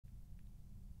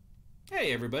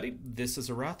Hey everybody, this is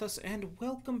Aurathas, and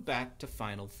welcome back to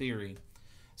Final Theory.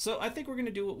 So I think we're going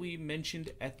to do what we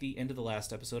mentioned at the end of the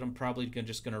last episode. I'm probably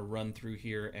just going to run through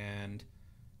here and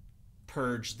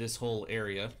purge this whole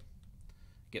area.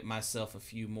 Get myself a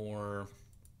few more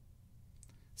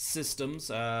systems,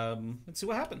 and see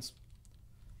what happens.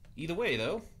 Either way,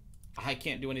 though, I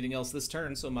can't do anything else this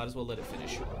turn, so might as well let it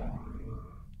finish.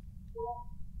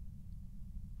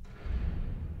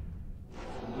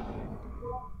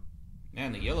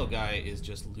 Man, the yellow guy is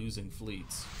just losing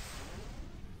fleets.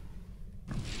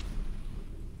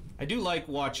 I do like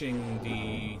watching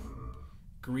the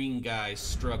green guy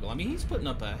struggle. I mean, he's putting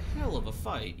up a hell of a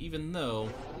fight, even though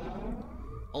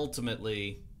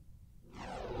ultimately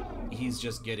he's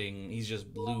just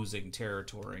losing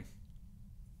territory.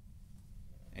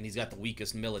 And he's got the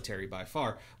weakest military by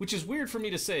far, which is weird for me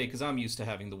to say because I'm used to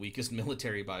having the weakest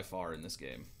military by far in this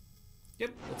game.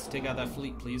 Yep, let's take out that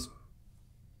fleet, please.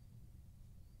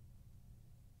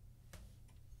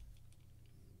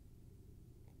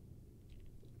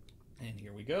 And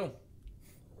here we go.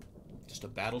 Just a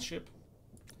battleship.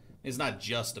 It's not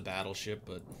just a battleship,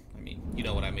 but, I mean, you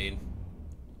know what I mean.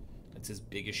 That's his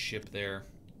biggest ship there.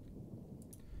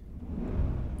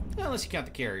 Well, unless you count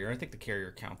the carrier. I think the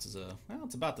carrier counts as a... Well,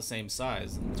 it's about the same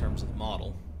size in terms of the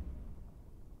model.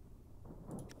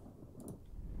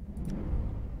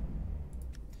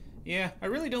 Yeah, I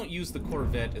really don't use the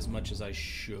Corvette as much as I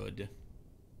should.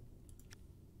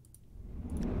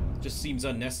 It just seems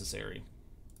unnecessary.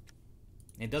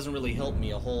 It doesn't really help me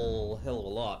a whole hell of a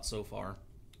lot so far.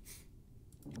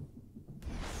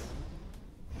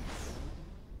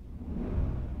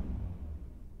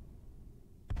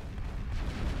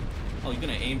 Oh, you're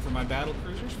gonna aim for my battle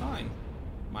cruisers? Fine.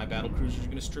 My battle cruisers are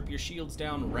gonna strip your shields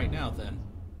down right now then.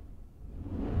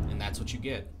 And that's what you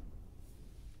get.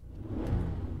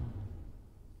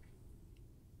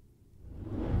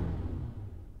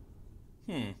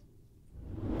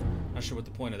 Not sure what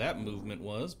the point of that movement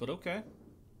was, but okay.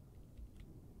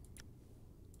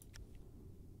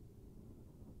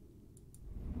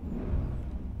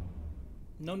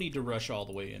 No need to rush all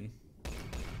the way in.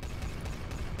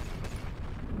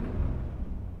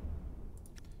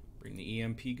 Bring the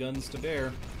EMP guns to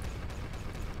bear.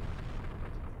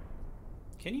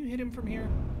 Can you hit him from here?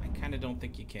 I kind of don't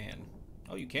think you can.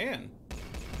 Oh, you can.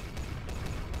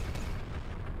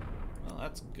 Well,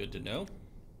 that's good to know.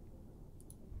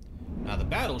 Now, the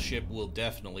battleship will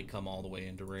definitely come all the way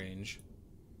into range,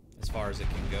 as far as it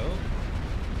can go.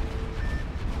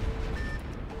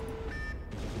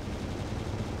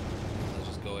 Let's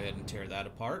just go ahead and tear that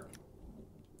apart.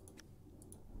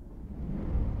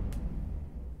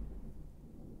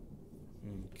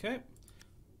 Okay.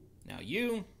 Now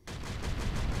you.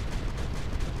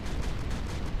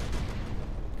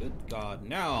 Good God.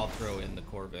 Now I'll throw in the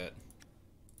Corvette.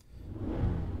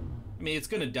 I mean, it's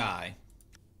gonna die.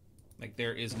 Like,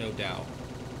 there is no doubt.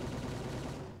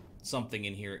 Something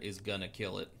in here is gonna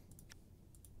kill it.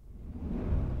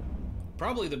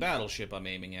 Probably the battleship I'm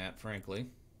aiming at, frankly.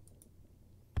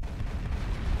 Oh,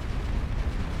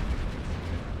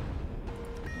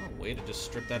 way to just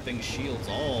strip that thing's shields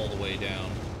all the way down.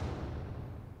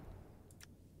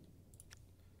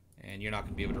 And you're not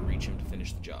gonna be able to reach him to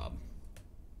finish the job.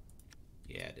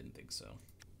 Yeah, I didn't think so.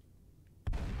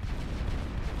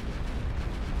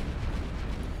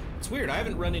 It's weird, I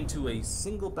haven't run into a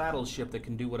single battleship that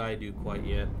can do what I do quite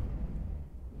yet.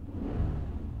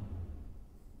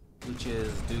 Which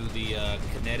is do the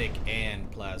kinetic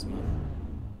and plasma.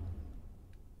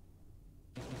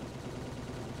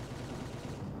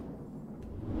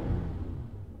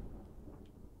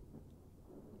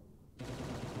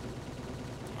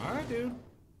 Alright, dude.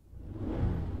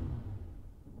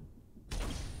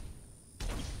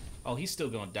 Oh, he's still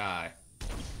gonna die.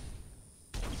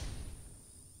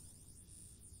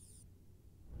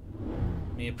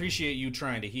 I mean, appreciate you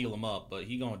trying to heal him up, but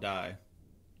he gonna die.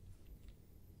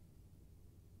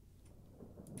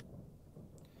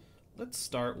 Let's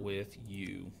start with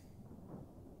you.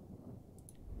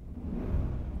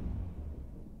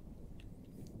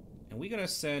 And we're gonna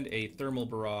send a thermal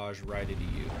barrage right into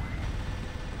you.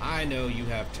 I know you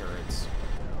have turrets.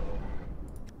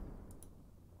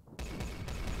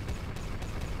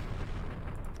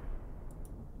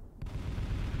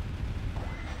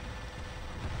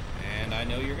 I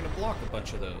know you're going to block a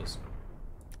bunch of those.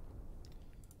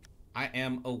 I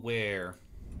am aware.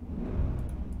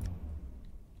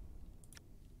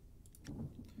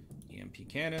 EMP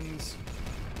cannons.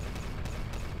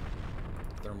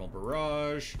 Thermal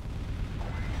barrage.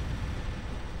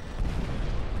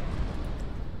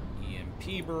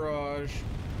 EMP barrage.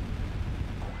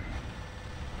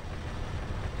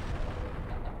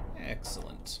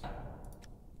 Excellent.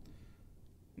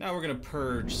 Now we're gonna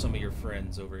purge some of your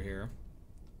friends over here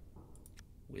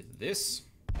with this.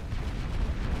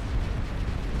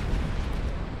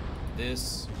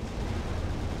 This.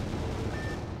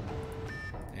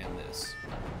 And this.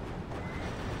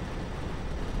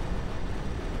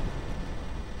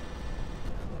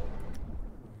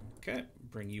 Okay,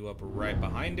 bring you up right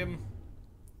behind him.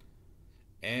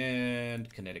 And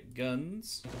kinetic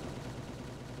guns.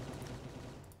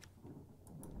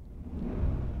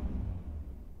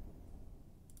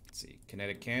 Let's see,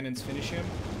 kinetic cannons finish him.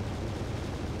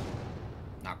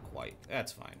 Not quite,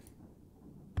 that's fine.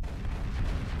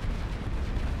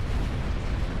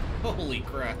 Holy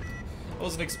crap. I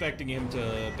wasn't expecting him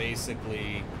to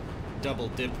basically double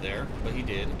dip there, but he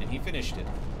did, and he finished it.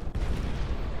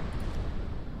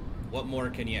 What more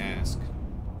can you ask?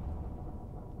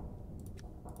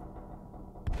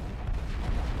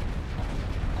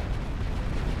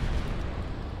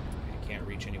 I can't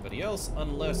reach anybody else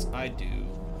unless I do.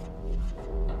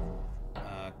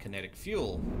 Kinetic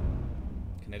fuel.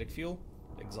 Kinetic fuel?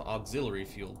 Auxiliary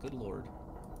fuel, good lord.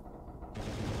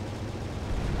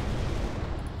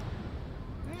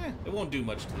 It won't do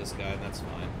much to this guy, and that's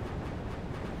fine.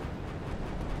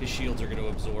 His shields are going to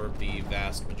absorb the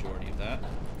vast majority of that.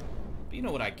 But you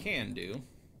know what I can do?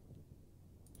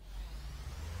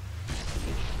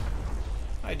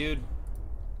 Hi, dude.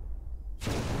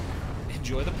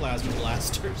 Enjoy the plasma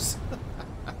blasters.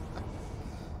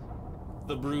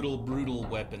 The brutal, brutal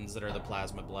weapons that are the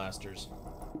plasma blasters.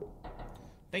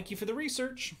 Thank you for the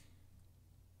research.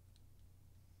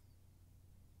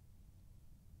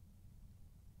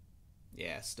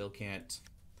 Yeah, still can't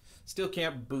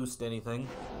boost anything.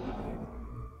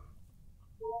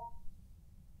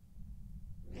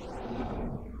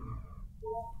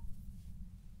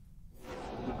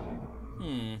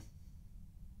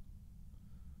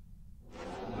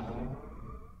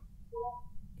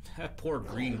 That poor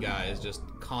green guy is just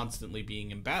constantly being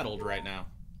embattled right now.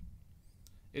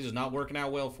 It's just not working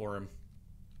out well for him.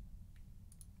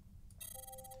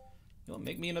 You know,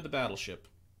 make me another battleship.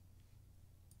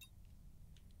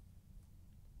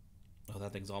 Oh,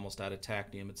 that thing's almost out of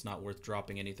tactium. It's not worth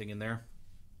dropping anything in there.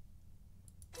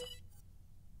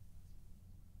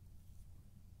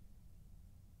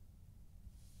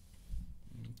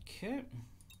 Okay.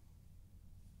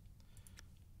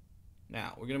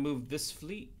 Now, we're going to move this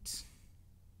fleet.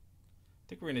 I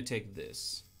think we're going to take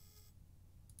this.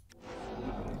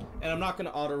 And I'm not going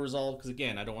to auto-resolve because,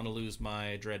 again, I don't want to lose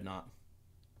my dreadnought.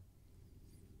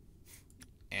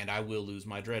 And I will lose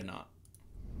my dreadnought.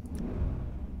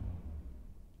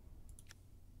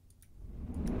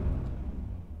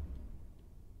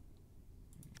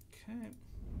 Okay.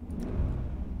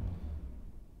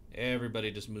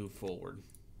 Everybody just move forward.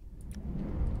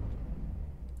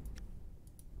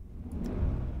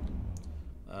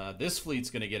 This fleet's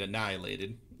going to get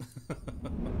annihilated.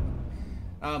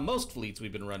 Most fleets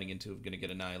we've been running into are going to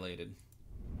get annihilated.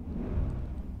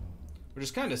 We're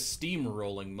just kind of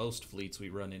steamrolling most fleets we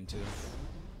run into.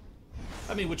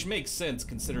 I mean, which makes sense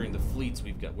considering the fleets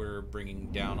we're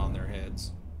bringing down on their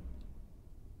heads.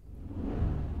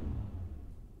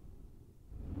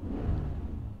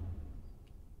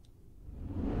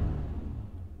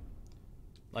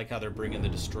 Like how they're bringing the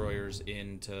destroyers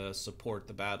in to support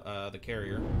the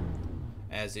carrier,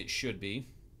 as it should be.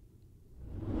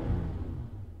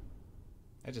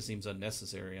 That just seems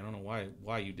unnecessary. I don't know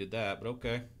why you did that, but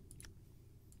okay.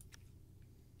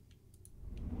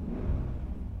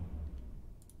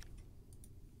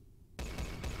 Yeah,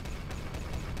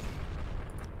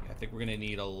 I think we're gonna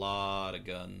need a lot of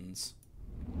guns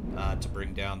to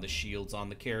bring down the shields on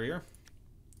the carrier.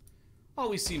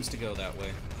 Always seems to go that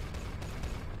way.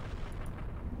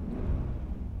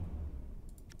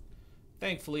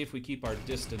 Thankfully, if we keep our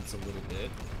distance a little bit,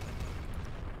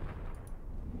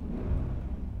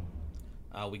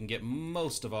 we can get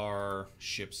most of our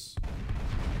ships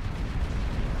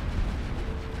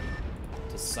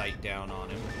to sight down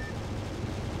on him.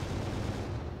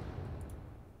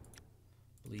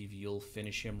 I believe you'll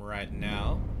finish him right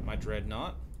now, my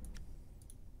dreadnought.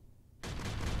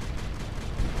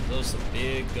 Those are some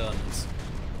big guns.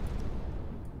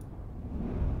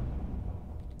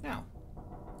 Now,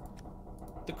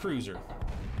 the cruiser.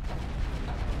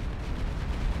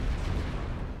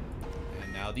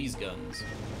 And now these guns.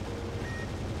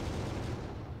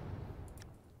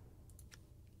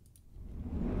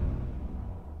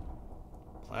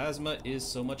 Plasma is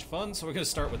so much fun, so we're going to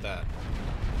start with that.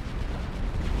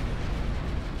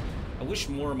 I wish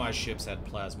more of my ships had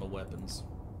plasma weapons.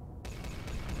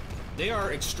 They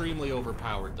are extremely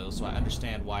overpowered, though, so I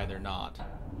understand why they're not.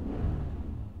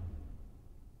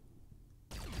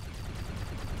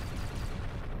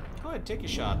 Go ahead, take your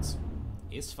shots.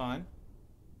 It's fine.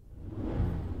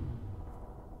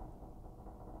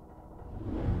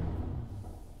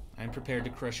 I'm prepared to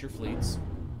crush your fleets.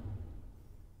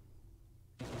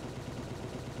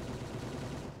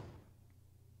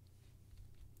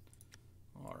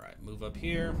 Alright, move up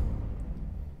here.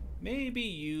 Maybe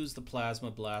use the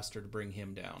plasma blaster to bring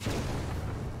him down.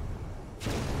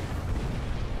 There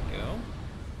we go.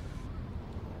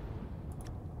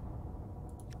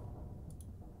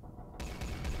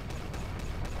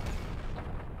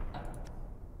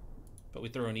 But we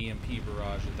throw an EMP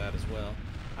barrage at that as well.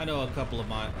 I know a couple of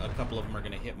them are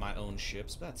going to hit my own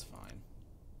ships, but that's fine.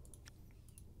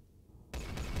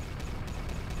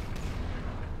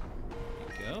 There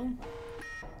we go.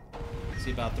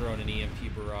 See about throwing an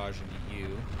EMP barrage into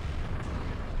you.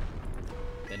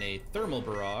 Then a thermal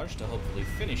barrage to hopefully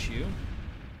finish you.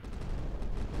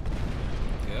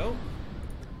 There we go.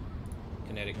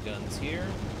 Kinetic guns here.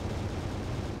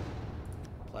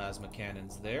 Plasma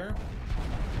cannons there.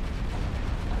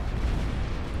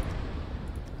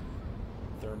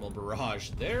 Thermal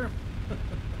barrage there.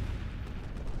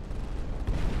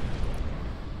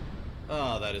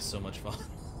 Oh, that is so much fun.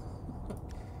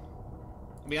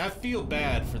 I mean, I feel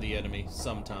bad for the enemy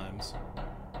sometimes.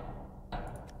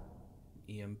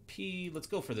 EMP. Let's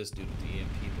go for this dude with the EMP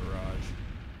barrage.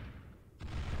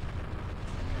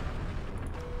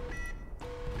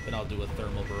 Then I'll do a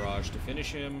thermal barrage to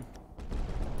finish him.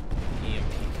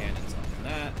 EMP cannons on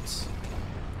that.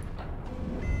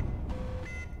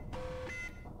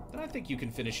 Then I think you can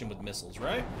finish him with missiles,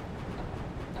 right?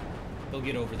 They'll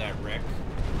get over that wreck.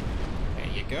 There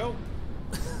you go.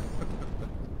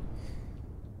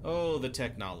 Oh, the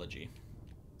technology.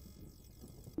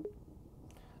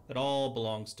 It all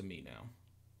belongs to me now.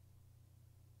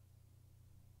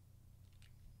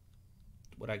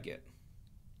 What'd I get?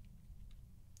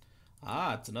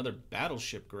 Ah, it's another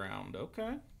battleship ground.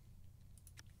 Okay.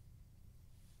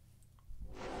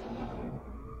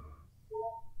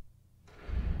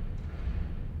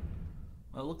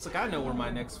 Well, it looks like I know where my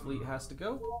next fleet has to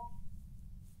go.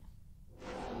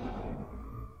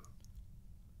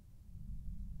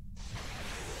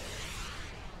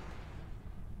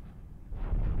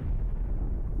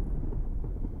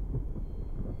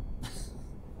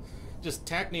 Just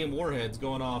tacnium warheads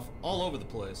going off all over the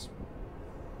place.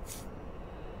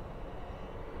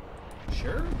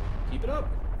 Sure, keep it up.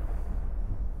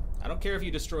 I don't care if you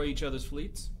destroy each other's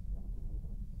fleets.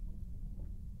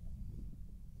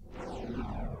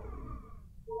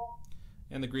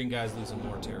 And the green guy's losing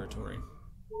more territory.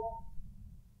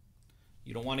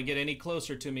 You don't want to get any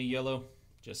closer to me, yellow.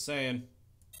 Just saying.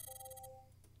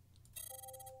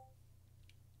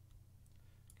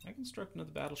 Can I construct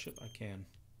another battleship? I can.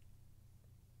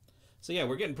 So yeah,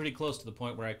 we're getting pretty close to the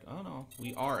point where oh no,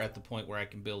 we are at the point where I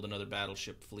can build another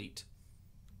battleship fleet.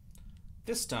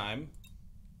 This time,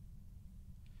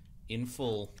 in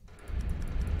full.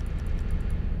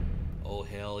 Oh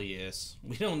hell yes.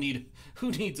 We don't need,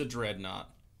 who needs a dreadnought?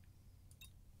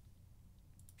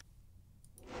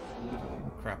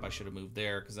 Crap, I should have moved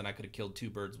there, because then I could have killed two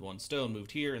birds with one stone,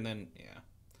 moved here, and then, yeah.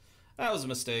 That was a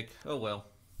mistake. Oh well.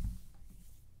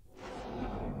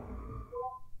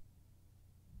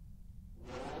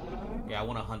 Yeah, I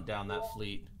want to hunt down that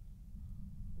fleet.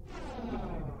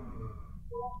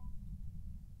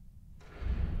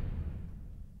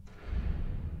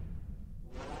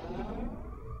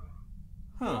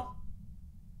 Huh.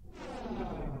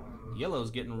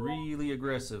 Yellow's getting really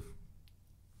aggressive.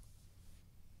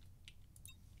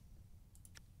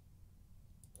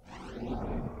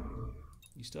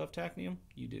 You still have tacnium?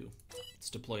 You do. Let's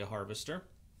deploy a harvester.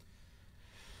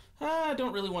 I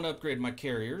don't really want to upgrade my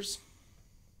carriers.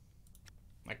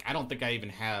 Like, I don't think I even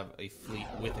have a fleet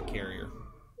with a carrier.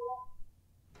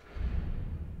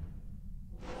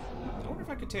 I wonder if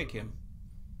I could take him.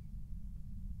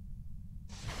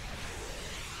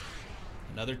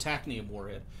 Another tacnium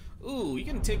warhead. Ooh, you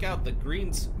can take out the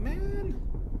greens. Man,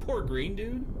 poor green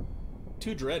dude.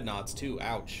 2 dreadnoughts too,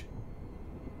 ouch.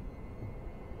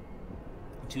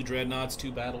 2 dreadnoughts,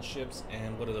 2 battleships,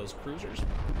 and what are those, cruisers?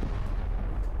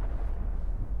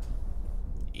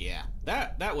 Yeah,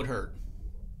 that would hurt.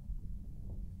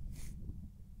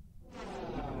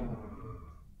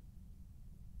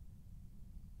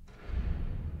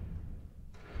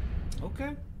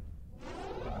 Okay.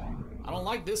 I don't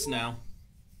like this now.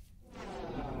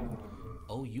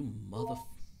 Oh, you mother...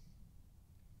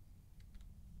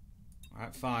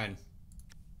 Alright, fine.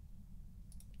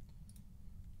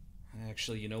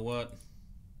 Actually, you know what?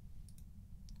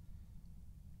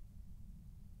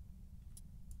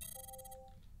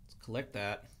 Let's collect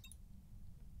that.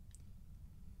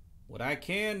 What I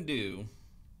can do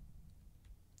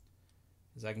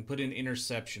is I can put an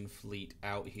interception fleet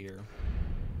out here.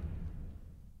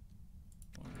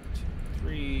 1, 2,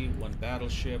 3, 1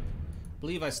 battleship. I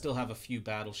believe I still have a few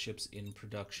battleships in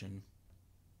production.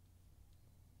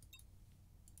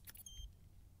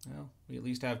 Well, we at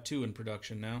least have 2 in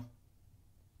production now.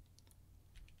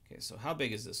 Okay, so how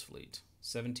big is this fleet?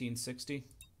 1760?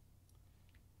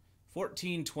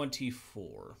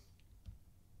 1424.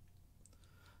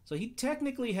 So he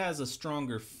technically has a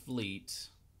stronger fleet.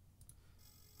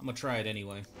 I'm gonna try it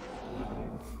anyway.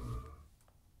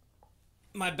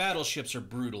 My battleships are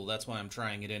brutal, that's why I'm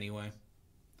trying it anyway.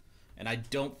 And I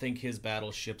don't think his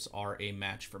battleships are a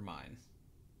match for mine.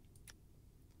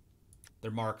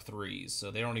 They're Mark IIIs,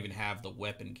 so they don't even have the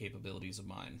weapon capabilities of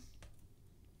mine.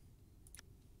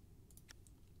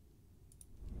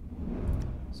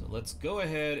 So let's go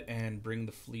ahead and bring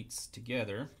the fleets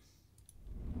together.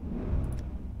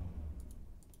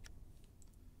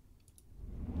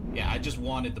 Yeah, I just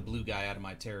wanted the blue guy out of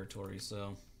my territory,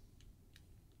 so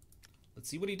let's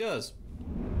see what he does.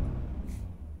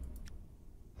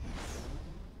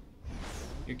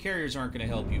 Your carriers aren't going to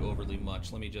help you overly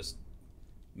much. Let me just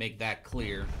make that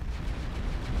clear.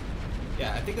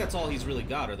 Yeah, I think that's all he's really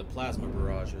got are the plasma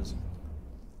barrages.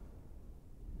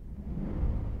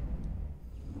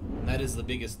 And that is the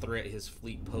biggest threat his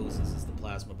fleet poses, is the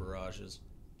plasma barrages.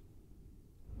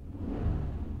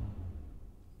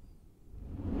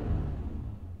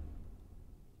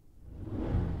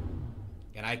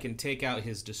 And I can take out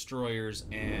his destroyers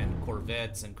and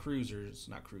corvettes and cruisers,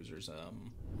 not cruisers,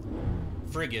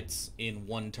 frigates in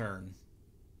 1 turn.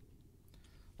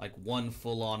 Like 1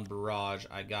 full-on barrage,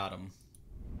 I got him.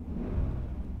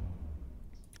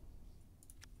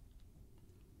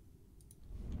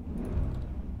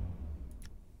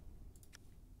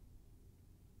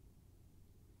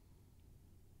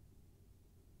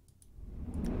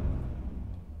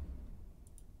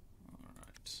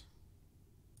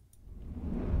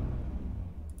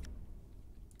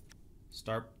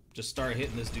 Just start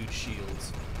hitting this dude's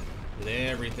shields with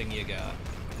everything you got.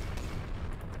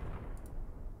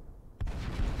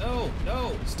 No,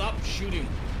 no, stop shooting.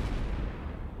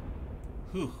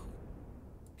 Whew.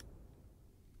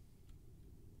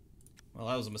 Well,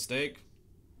 that was a mistake.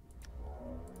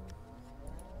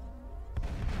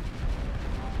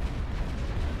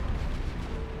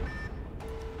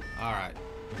 All right.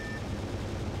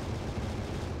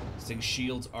 This thing's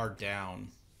shields are down.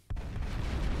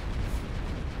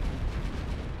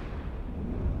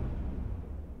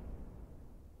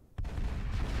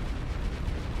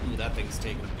 Ooh, that thing's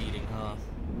taking a beating, huh?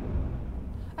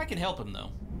 I can help him, though.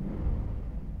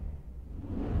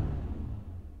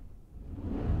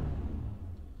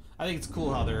 I think it's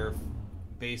cool how they're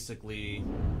basically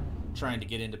trying to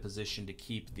get into position to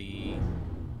keep the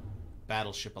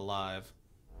battleship alive.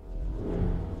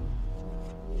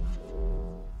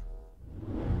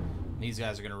 These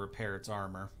guys are going to repair its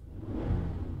armor.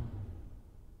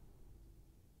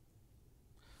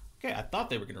 Okay, I thought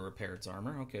they were going to repair its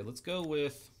armor. Okay, let's go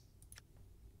with...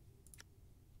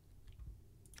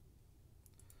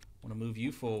 I want to move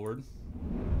you forward.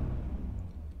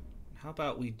 How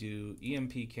about we do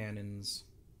EMP cannons?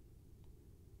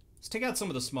 Let's take out some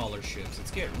of the smaller ships. Let's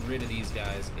get rid of these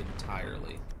guys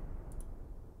entirely.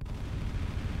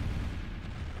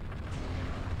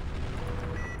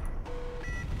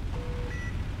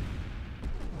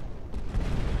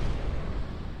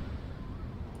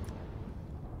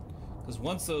 Because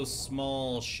once those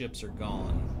small ships are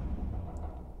gone,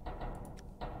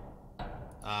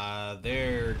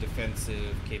 their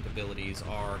defensive capabilities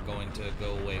are going to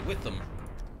go away with them.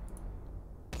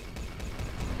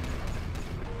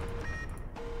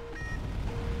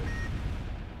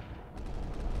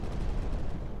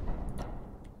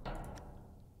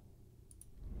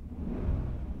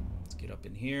 Let's get up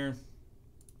in here.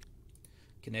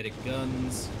 Kinetic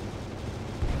guns.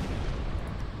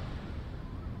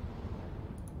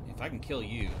 If I can kill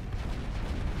you.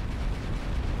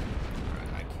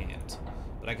 Alright, I can't.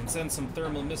 But I can send some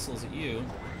thermal missiles at you.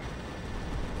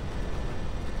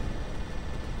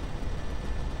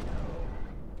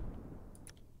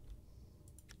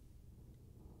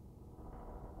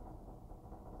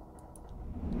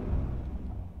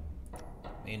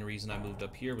 Main reason I moved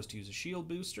up here was to use a shield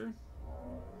booster.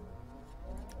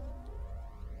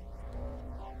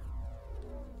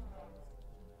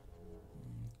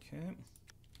 Okay.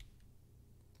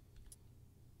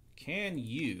 Can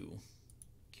you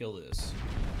kill this?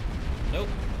 Nope.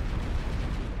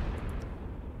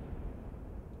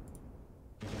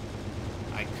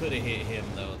 I could have hit him,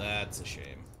 though. That's a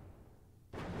shame.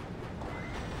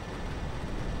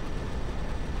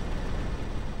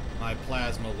 My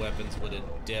plasma weapons would have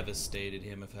devastated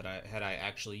him if had I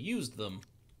actually used them.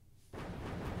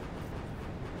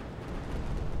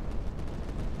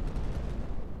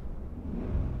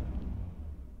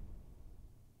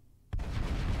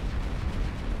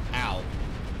 Ow.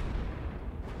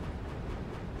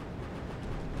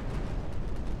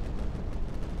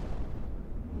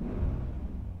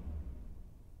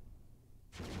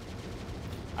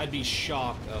 I'd be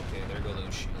shocked. Okay, there go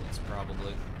those shields,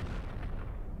 probably.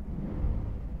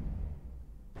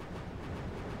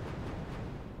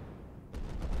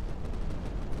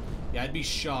 Yeah, I'd be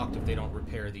shocked if they don't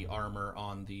repair the armor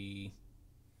on the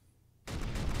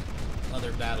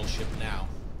other battleship now.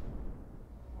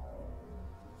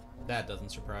 That doesn't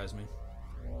surprise me.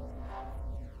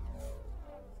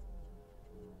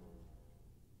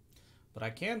 But I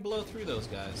can blow through those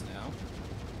guys now.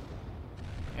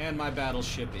 And my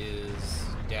battleship is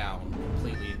down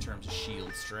completely in terms of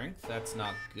shield strength. That's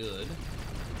not good.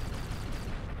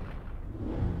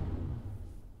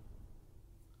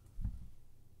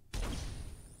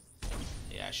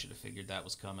 Yeah, I should have figured that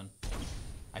was coming.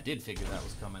 I did figure that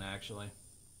was coming, actually.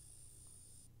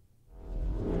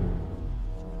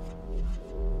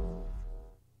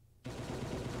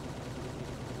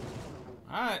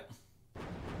 Alright.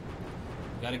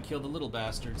 Gotta kill the little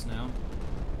bastards now.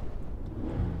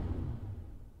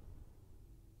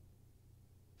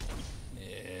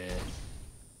 Yeah.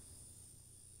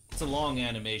 It's a long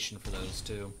animation for those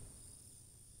two.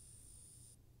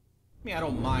 I mean, I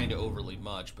don't mind overly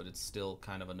much, but it's still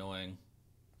kind of annoying.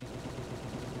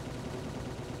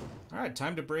 Alright,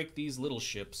 time to break these little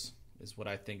ships, is what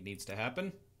I think needs to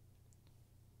happen.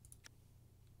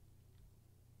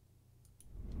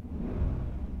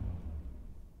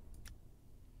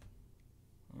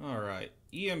 Alright,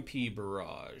 EMP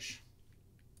barrage.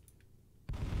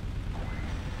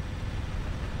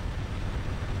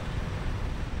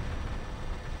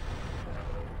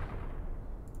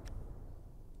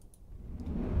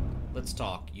 Let's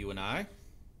talk, you and I.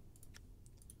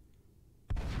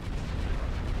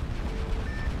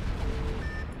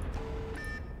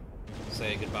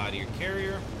 Say goodbye to your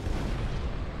carrier.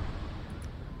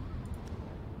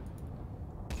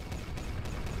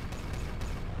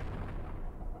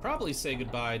 Probably say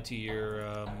goodbye to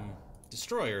your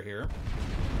destroyer here.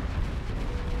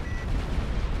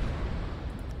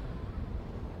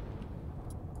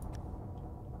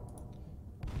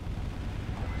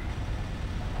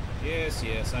 Yes,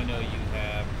 yes, I know you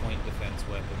have point defense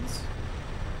weapons.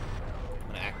 I'm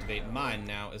gonna activate mine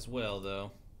now as well,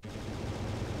 though.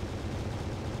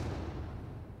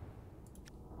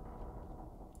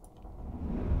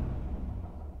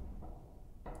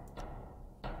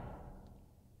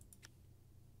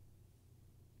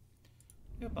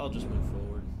 Yep, I'll just move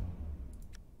forward.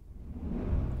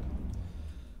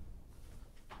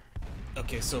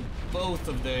 Okay, so both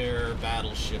of their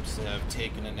battleships have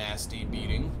taken a nasty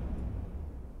beating.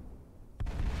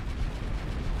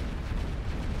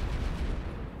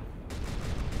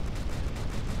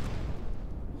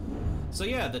 So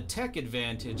yeah, the tech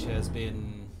advantage has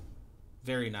been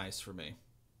very nice for me.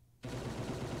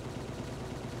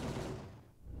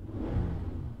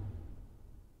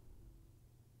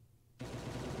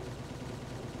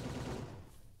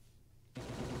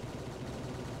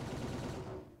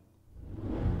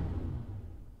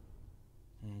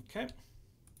 Okay.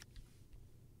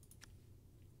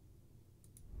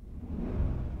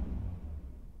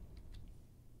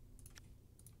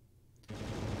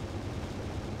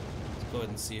 Let's go ahead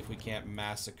and see if we can't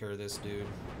massacre this dude.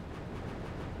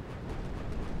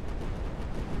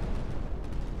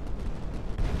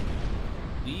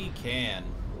 We can.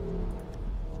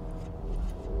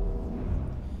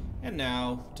 And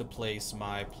now to place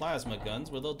my plasma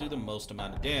guns where they'll do the most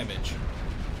amount of damage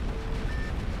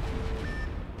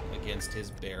against his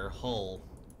bare hull.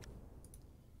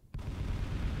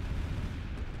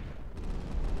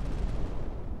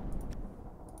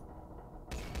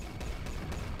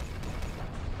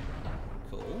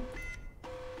 Cool.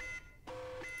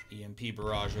 EMP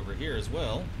barrage over here as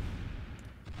well.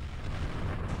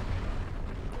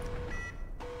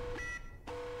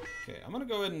 Okay, I'm gonna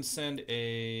go ahead and send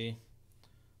a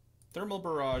thermal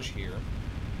barrage here.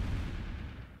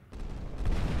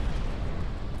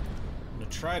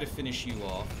 Try to finish you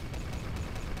off.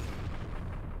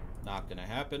 Not gonna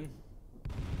happen.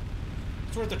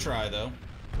 It's worth a try, though.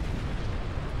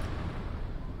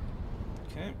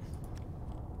 Okay.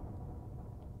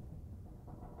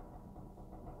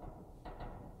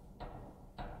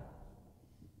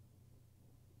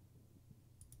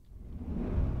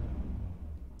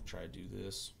 Try to do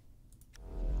this.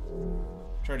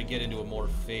 Try to get into a more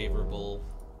favorable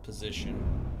position.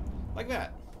 Like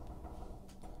that.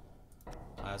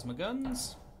 Plasma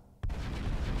guns. I'm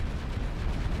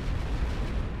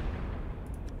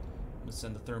gonna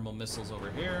send the thermal missiles over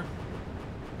here.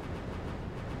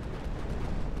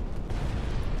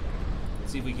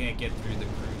 See if we can't get through the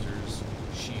cruiser's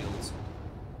shields.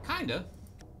 Kinda.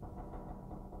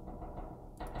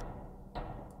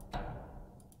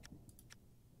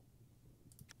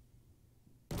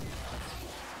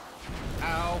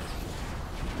 Ow.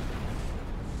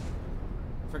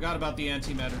 Forgot about the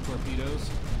antimatter torpedoes.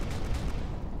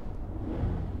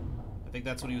 I think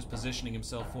that's what he was positioning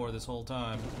himself for this whole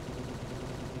time.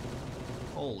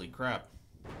 Holy crap.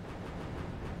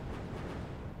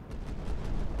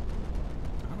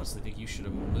 I honestly think you should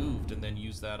have moved and then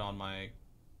used that on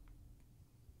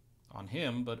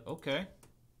him, but okay.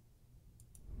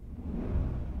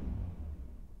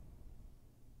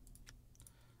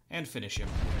 And finish him.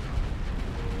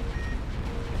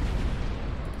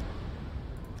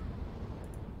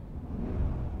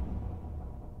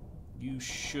 You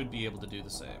should be able to do the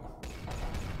same.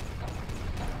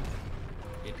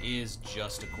 It is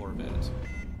just a Corvette.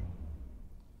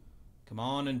 Come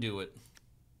on and do it.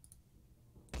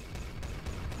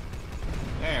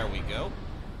 There we go.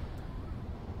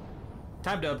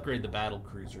 Time to upgrade the battle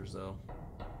cruisers, though.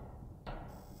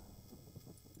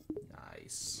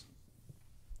 Nice.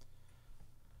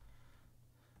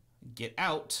 Get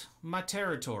out my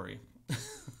territory.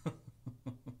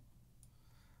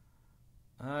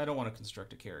 I don't want to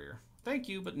construct a carrier. Thank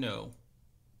you, but no.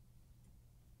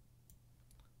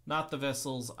 Not the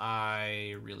vessels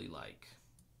I really like.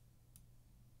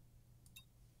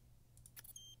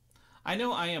 I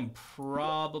know I am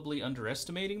probably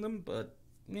underestimating them, but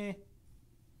eh.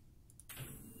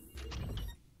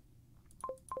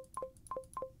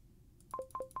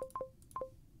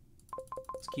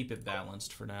 Let's keep it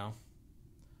balanced for now.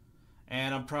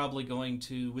 And I'm probably going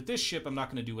to, with this ship, I'm not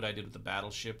going to do what I did with the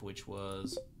Battleship, which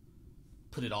was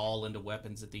put it all into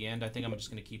weapons at the end. I think I'm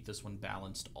just going to keep this one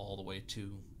balanced all the way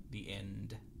to the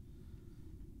end.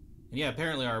 And yeah,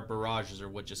 apparently our barrages are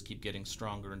what just keep getting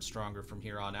stronger and stronger from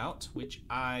here on out, which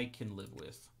I can live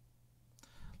with.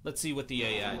 Let's see what the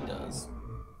AI does.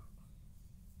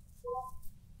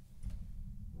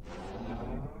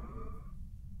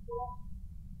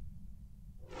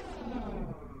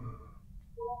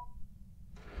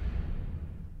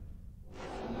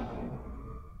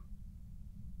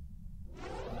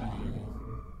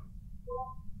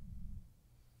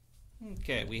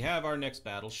 Okay, we have our next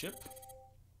battleship.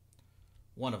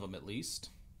 One of them, at least.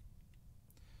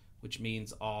 Which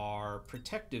means our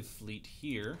protective fleet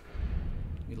here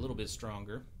get a little bit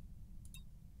stronger.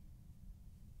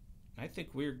 I think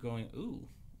we're going... Ooh.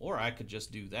 Or I could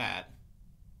just do that.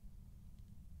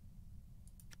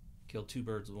 Kill two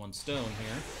birds with one stone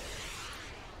here.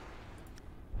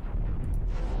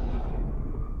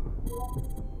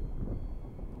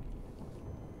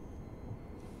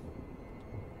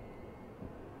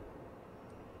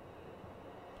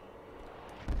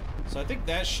 So I think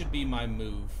that should be my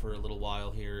move for a little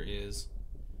while here, is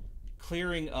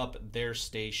clearing up their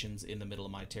stations in the middle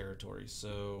of my territory.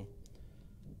 So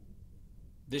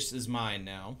this is mine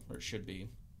now, or it should be.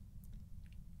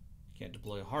 Can't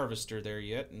deploy a harvester there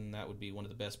yet, and that would be one of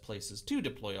the best places to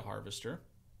deploy a harvester.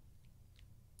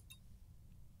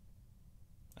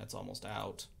 That's almost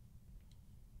out.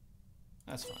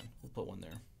 That's fine. We'll put one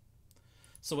there.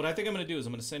 So what I think I'm going to do is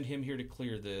I'm going to send him here to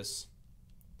clear this.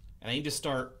 And I need to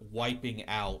start wiping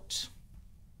out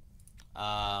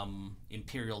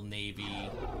Imperial Navy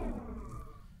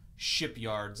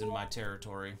shipyards in my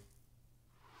territory.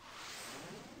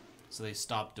 So they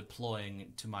stop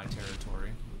deploying to my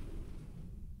territory.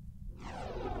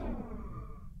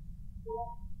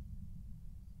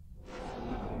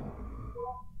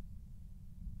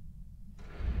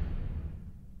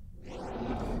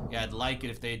 Yeah, I'd like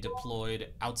it if they deployed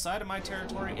outside of my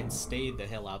territory and stayed the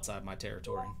hell outside my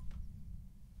territory.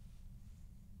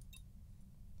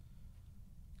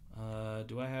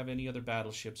 Do I have any other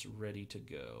battleships ready to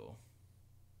go?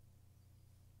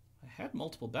 I had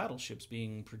multiple battleships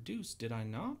being produced, did I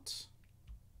not?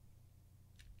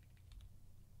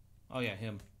 Oh yeah,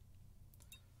 him.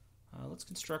 Let's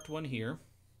construct one here.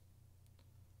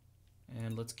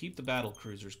 And let's keep the battle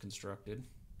cruisers constructed.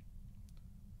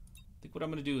 I think what I'm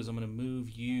going to do is I'm going to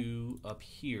move you up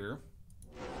here.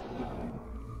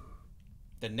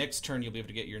 The next turn you'll be able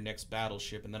to get your next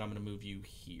battleship, and then I'm going to move you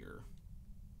here.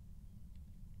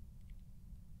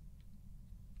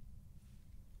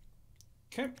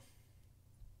 Okay.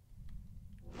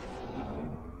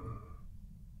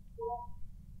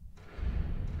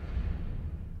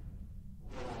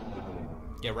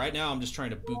 Yeah, right now I'm just trying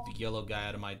to boot the yellow guy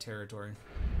out of my territory.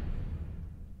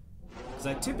 Because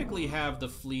I typically have the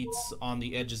fleets on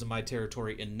the edges of my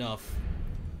territory enough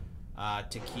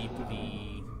to keep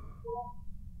the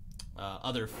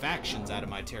other factions out of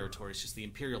my territory. It's just the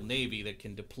Imperial Navy that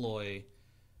can deploy,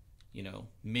 you know,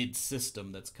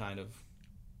 mid-system. That's kind of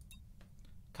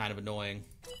annoying.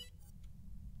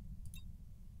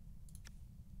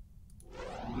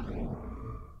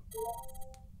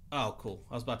 Oh, cool.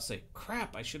 I was about to say,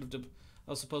 crap, I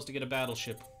was supposed to get a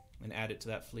battleship and add it to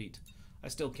that fleet. I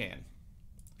still can,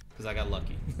 because I got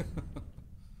lucky.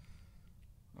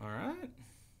 Alright.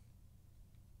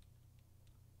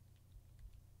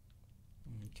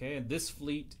 Okay, and this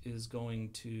fleet is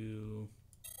going to...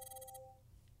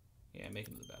 Yeah, make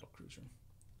it the battle cruiser.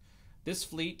 This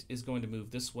fleet is going to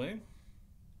move this way,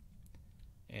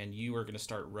 and you are going to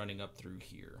start running up through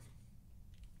here.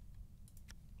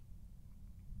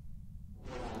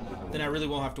 Then I really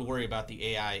won't have to worry about the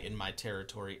AI in my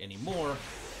territory anymore.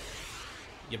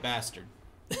 You bastard.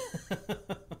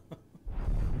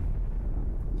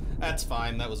 That's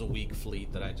fine. That was a weak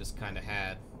fleet that I just kind of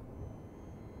had.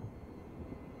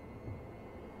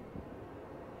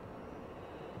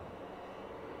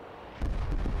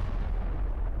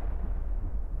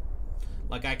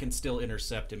 Like, I can still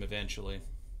intercept him eventually.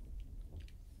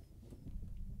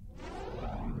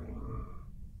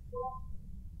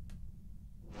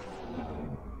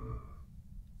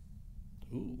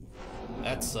 Ooh,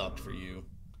 that sucked for you.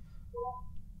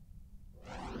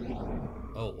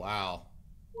 Oh, wow.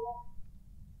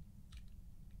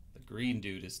 The green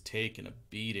dude is taking a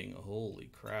beating. Holy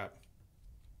crap.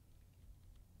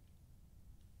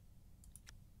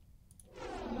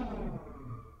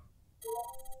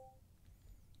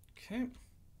 Okay.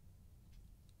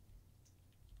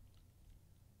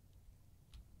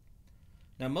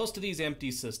 Now, most of these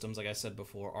empty systems, like I said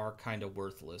before, are kind of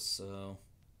worthless, so...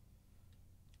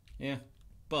 Yeah,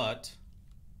 but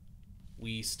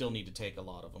we still need to take a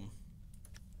lot of them.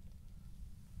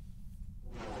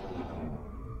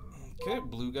 Okay,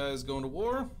 blue guy's going to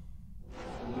war.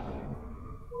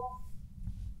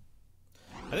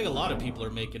 I think a lot of people are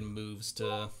making moves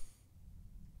to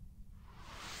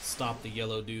stop the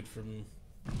yellow dude from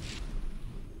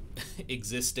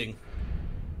existing.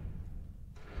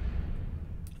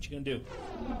 What you gonna do?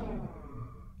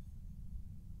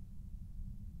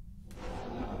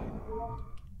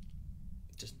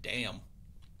 Just damn.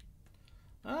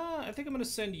 I think I'm going to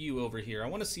send you over here. I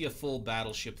want to see a full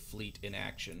battleship fleet in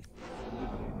action.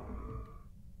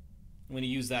 I'm going to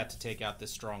use that to take out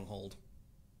this stronghold.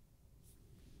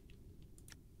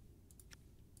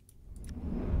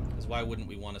 Because why wouldn't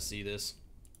we want to see this?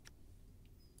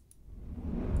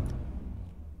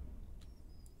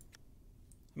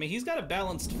 I mean, he's got a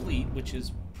balanced fleet, which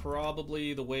is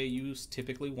probably the way you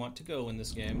typically want to go in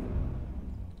this game.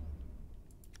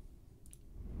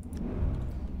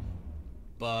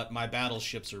 But my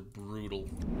battleships are brutal.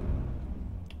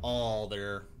 All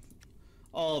their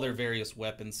various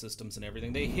weapon systems and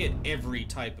everything. They hit every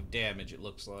type of damage, it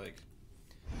looks like.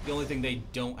 The only thing they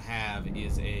don't have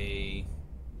is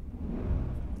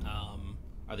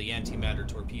are the antimatter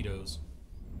torpedoes.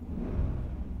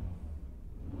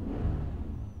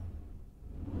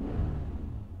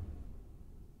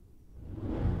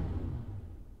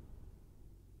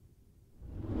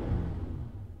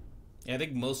 I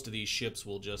think most of these ships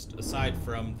will just, aside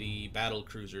from the battle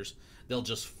cruisers, they'll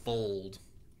just fold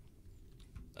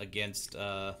against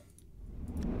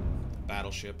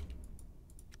battleship.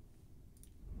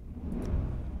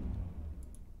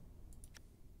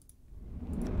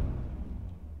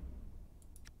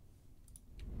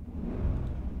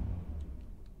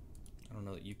 I don't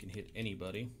know that you can hit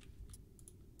anybody.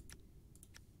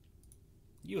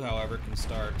 You, however, can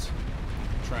start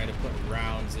trying to put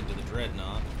rounds into the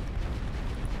dreadnought.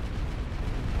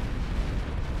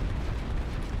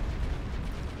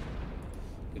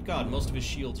 Good God, most of his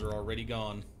shields are already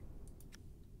gone.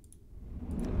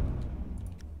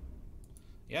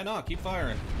 Yeah, no, keep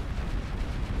firing.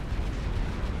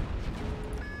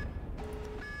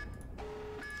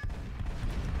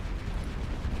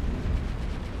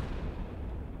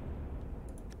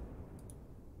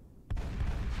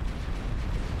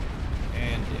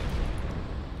 And dead.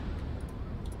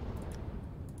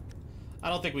 I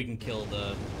don't think we can kill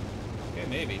the... Okay,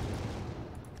 maybe.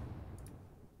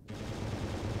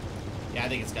 Yeah, I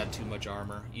think it's got too much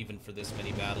armor, even for this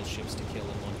many battleships to kill in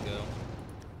one go.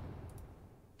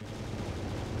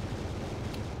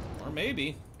 Or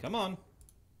maybe. Come on.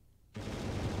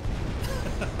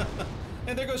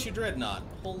 And there goes your dreadnought.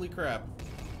 Holy crap.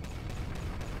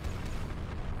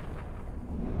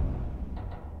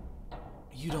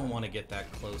 You don't want to get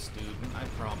that close, dude. I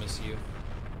promise you.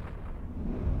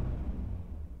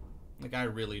 Like, I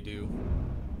really do.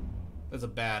 That's a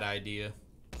bad idea.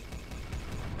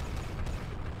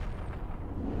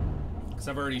 Because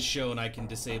I've already shown I can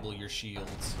disable your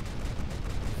shields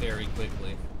very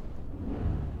quickly.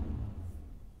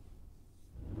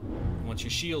 Once your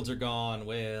shields are gone,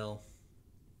 well,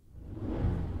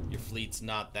 your fleet's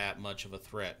not that much of a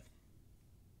threat.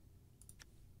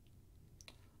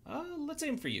 Let's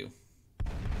aim for you.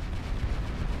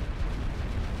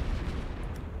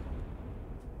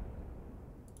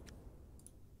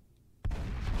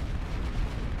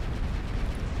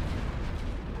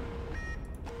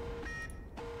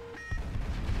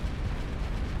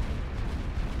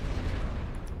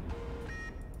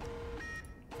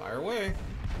 Fire away.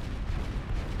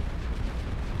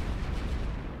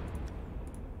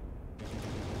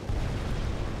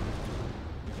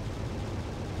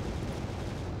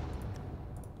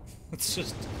 Let's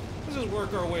just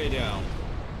work our way down.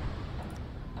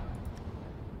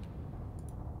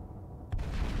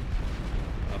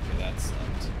 Okay, that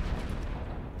sucked.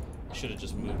 Should have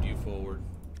just moved you forward.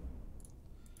 I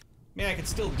mean, I could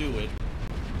still do it.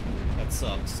 That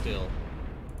sucks still.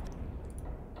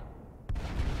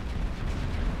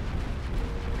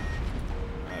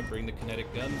 Alright, bring the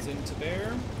kinetic guns into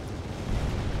bear.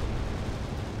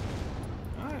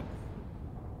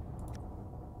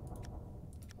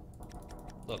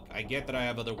 Look, I get that I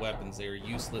have other weapons. They are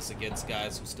useless against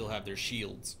guys who still have their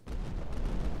shields.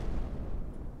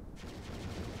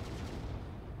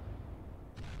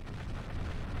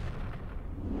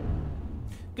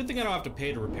 Good thing I don't have to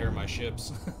pay to repair my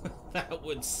ships. That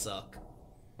would suck.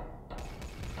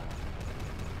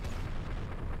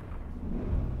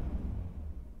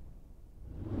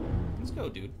 Let's go,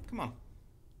 dude. Come on.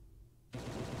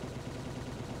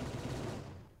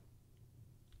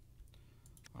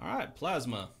 Alright,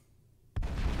 plasma. I'm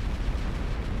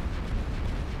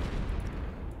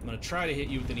gonna try to hit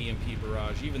you with an EMP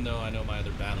barrage, even though I know my other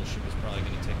battleship is probably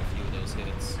gonna take a few of those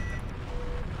hits.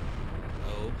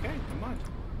 Okay, never mind.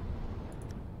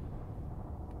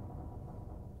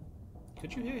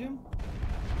 Could you hit him?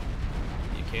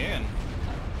 You can.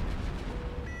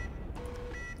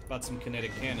 About some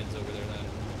kinetic cannons over there then.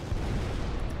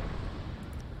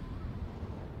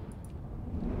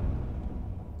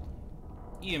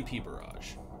 EMP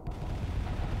barrage.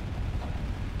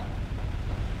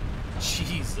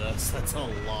 Jesus, that's a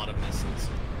lot of missiles.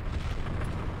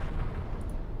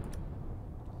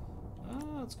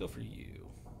 Let's go for you.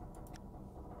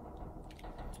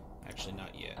 Actually,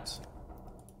 not yet.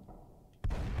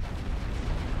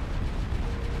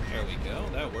 There we go,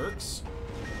 that works.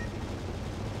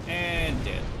 And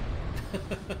dead.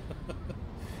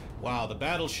 Wow, the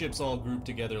battleships all grouped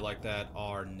together like that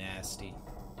are nasty.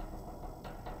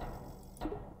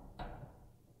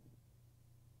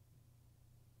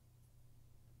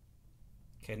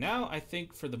 Okay, now I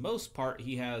think for the most part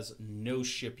he has no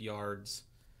shipyards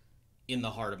in the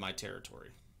heart of my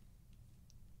territory.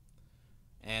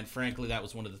 And frankly, that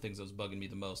was one of the things that was bugging me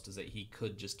the most, is that he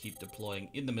could just keep deploying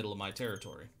in the middle of my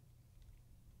territory.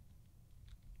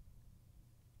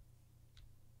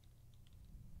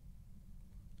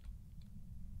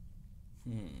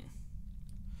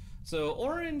 So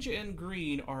orange and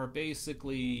green are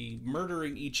basically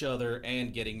murdering each other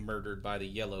and getting murdered by the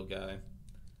yellow guy.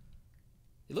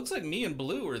 It looks like me and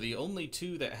blue are the only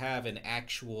two that have an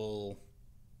actual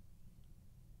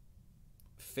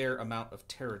fair amount of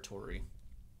territory.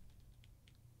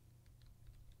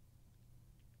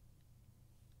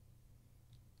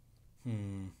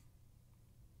 I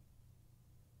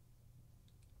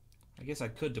guess I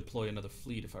could deploy another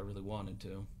fleet if I really wanted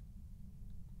to.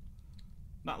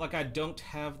 Not like I don't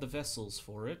have the vessels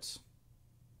for it.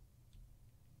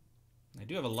 I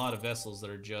do have a lot of vessels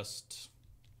that are just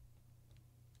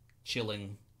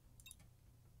chilling.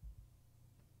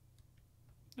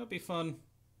 That'll be fun.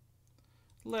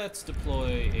 Let's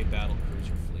deploy a battle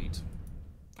cruiser fleet.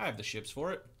 I have the ships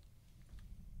for it.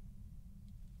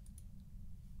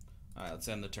 Alright, let's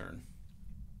end the turn.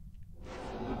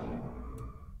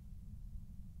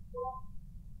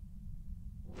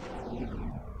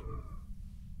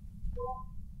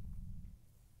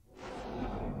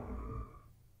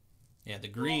 Yeah, the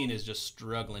green is just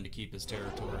struggling to keep his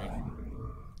territory.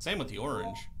 Same with the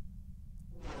orange.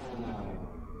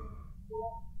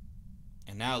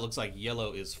 And now it looks like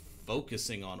yellow is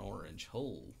focusing on orange.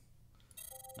 Oh,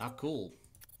 not cool.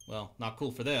 Well, not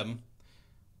cool for them.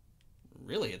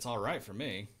 Really, it's alright for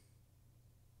me.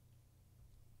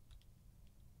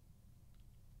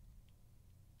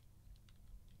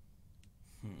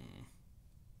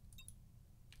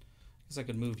 Guess I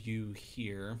could move you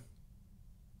here.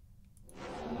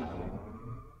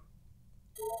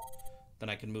 Then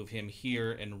I can move him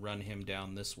here and run him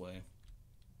down this way.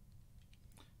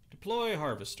 Deploy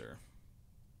harvester.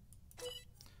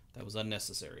 That was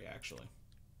unnecessary, actually.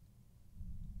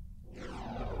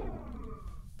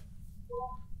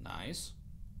 Nice.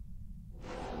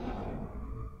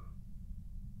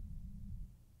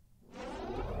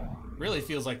 Really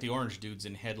feels like the orange dude's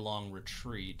in headlong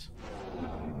retreat.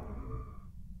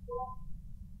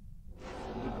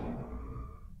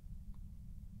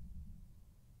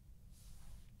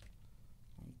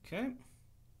 Okay.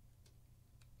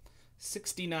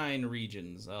 69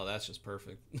 regions. Oh, that's just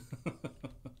perfect.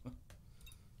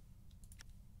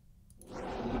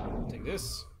 Take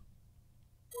this.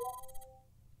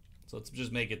 So let's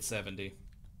just make it 70.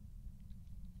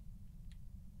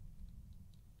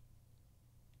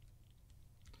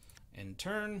 And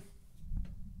turn.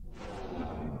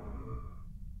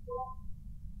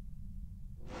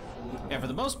 Yeah, for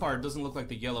the most part, it doesn't look like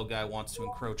the yellow guy wants to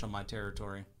encroach on my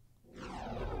territory.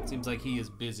 Seems like he is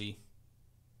busy.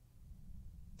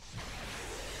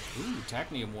 Ooh,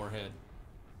 Tachnium warhead.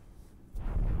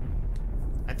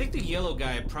 I think the yellow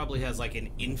guy probably has like an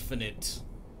infinite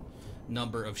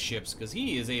number of ships because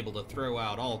he is able to throw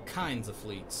out all kinds of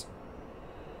fleets.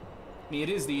 I mean, it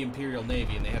is the Imperial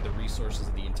Navy and they had the resources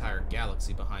of the entire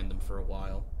galaxy behind them for a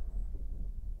while.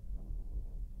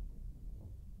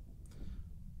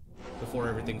 Before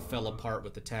everything fell apart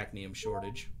with the Tachnium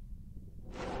shortage.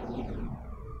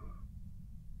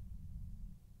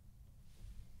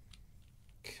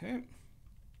 Okay.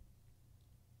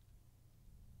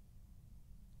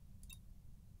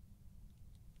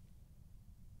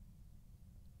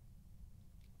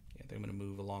 Yeah, I think I'm going to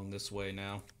move along this way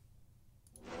now.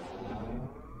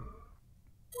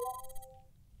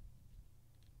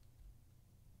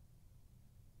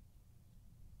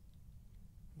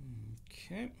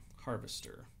 Okay,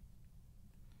 harvester.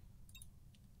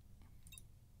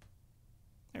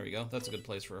 There we go. That's a good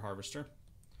place for a harvester.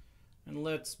 And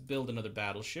let's build another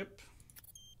battleship.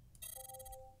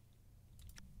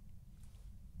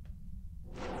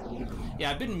 Yeah,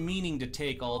 I've been meaning to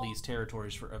take all these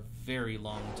territories for a very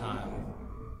long time.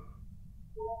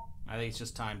 I think it's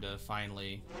just time to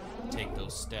finally take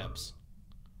those steps.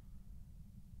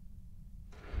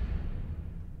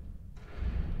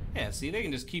 Yeah, see, they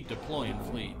can just keep deploying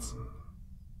fleets.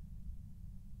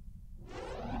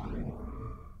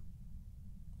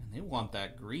 And they want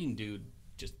that green dude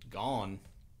just gone.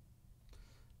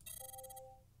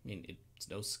 I mean, it's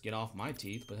no skin off my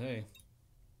teeth, but hey.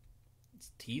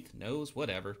 It's teeth, nose,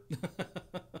 whatever.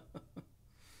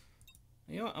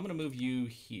 You know what? I'm going to move you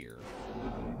here.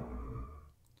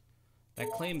 That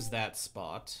claims that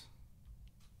spot.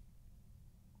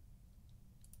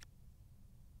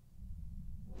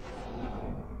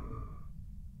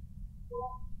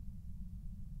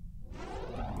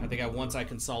 I think once I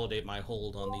consolidate my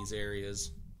hold on these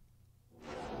areas,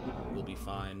 we'll be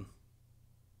fine.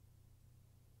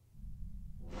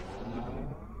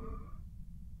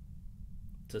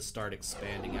 To start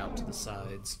expanding out to the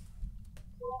sides.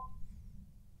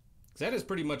 'Cause that is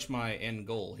pretty much my end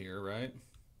goal here, right?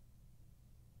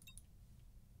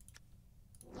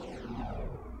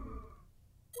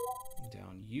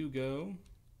 Down you go.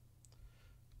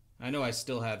 I know I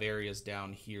still have areas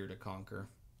down here to conquer.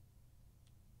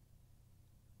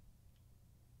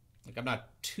 Like, I'm not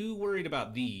too worried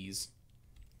about these,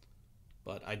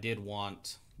 but I did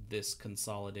want this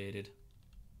consolidated.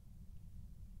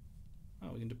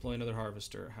 Oh, we can deploy another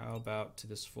harvester. How about to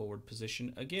this forward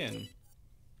position again?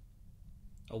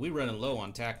 Oh, we're running low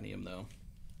on Tachnium, though.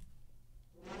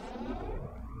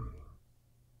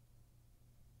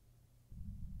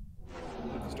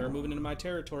 Start moving into my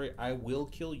territory. I will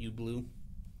kill you, Blue.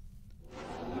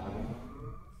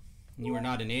 You are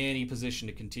not in any position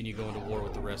to continue going to war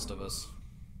with the rest of us.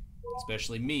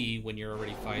 Especially me, when you're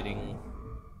already fighting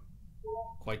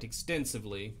quite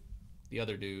extensively the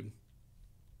other dude.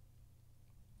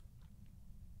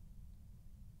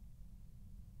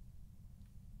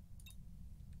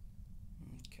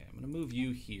 Okay, I'm going to move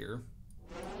you here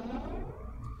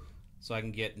so I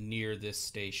can get near this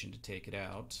station to take it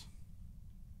out.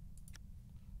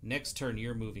 Next turn,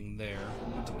 you're moving there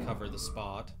to cover the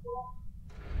spot.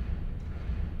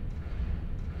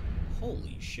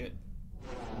 Holy shit.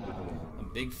 A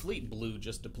big fleet Blue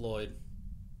just deployed.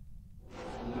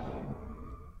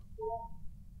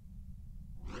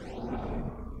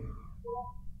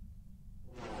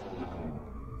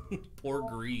 Poor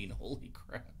green, holy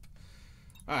crap.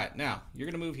 Alright, now, you're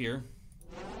gonna move here.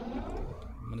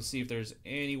 I'm gonna see if there's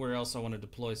anywhere else I want to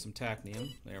deploy some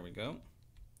Tachnium. There we go.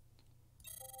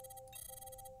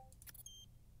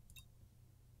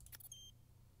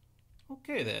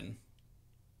 Okay then.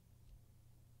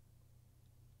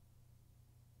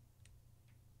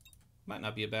 Might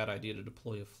not be a bad idea to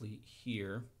deploy a fleet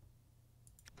here.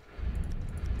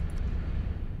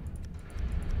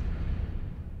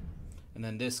 And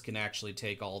then this can actually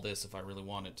take all this if I really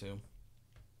wanted to.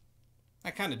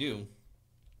 I kind of do.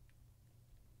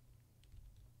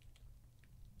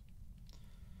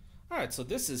 Alright, so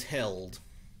this is held.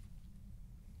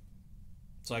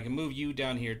 So I can move you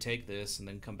down here, take this, and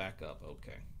then come back up.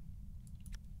 Okay.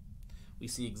 We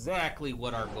see exactly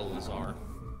what our goals are.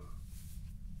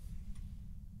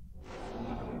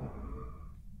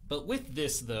 But with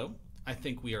this, though, I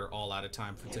think we are all out of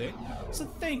time for today. So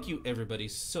thank you, everybody,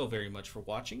 so very much for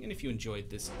watching. And if you enjoyed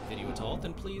this video at all,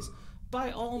 then please,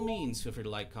 by all means, feel free to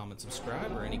like, comment,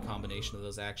 subscribe, or any combination of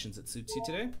those actions that suits you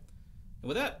today. And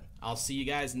with that, I'll see you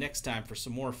guys next time for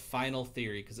some more Final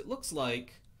Theory, because it looks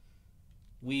like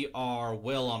we are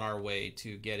well on our way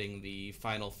to getting the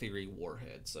Final Theory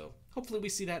warhead. So hopefully we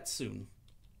see that soon.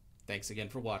 Thanks again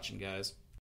for watching, guys.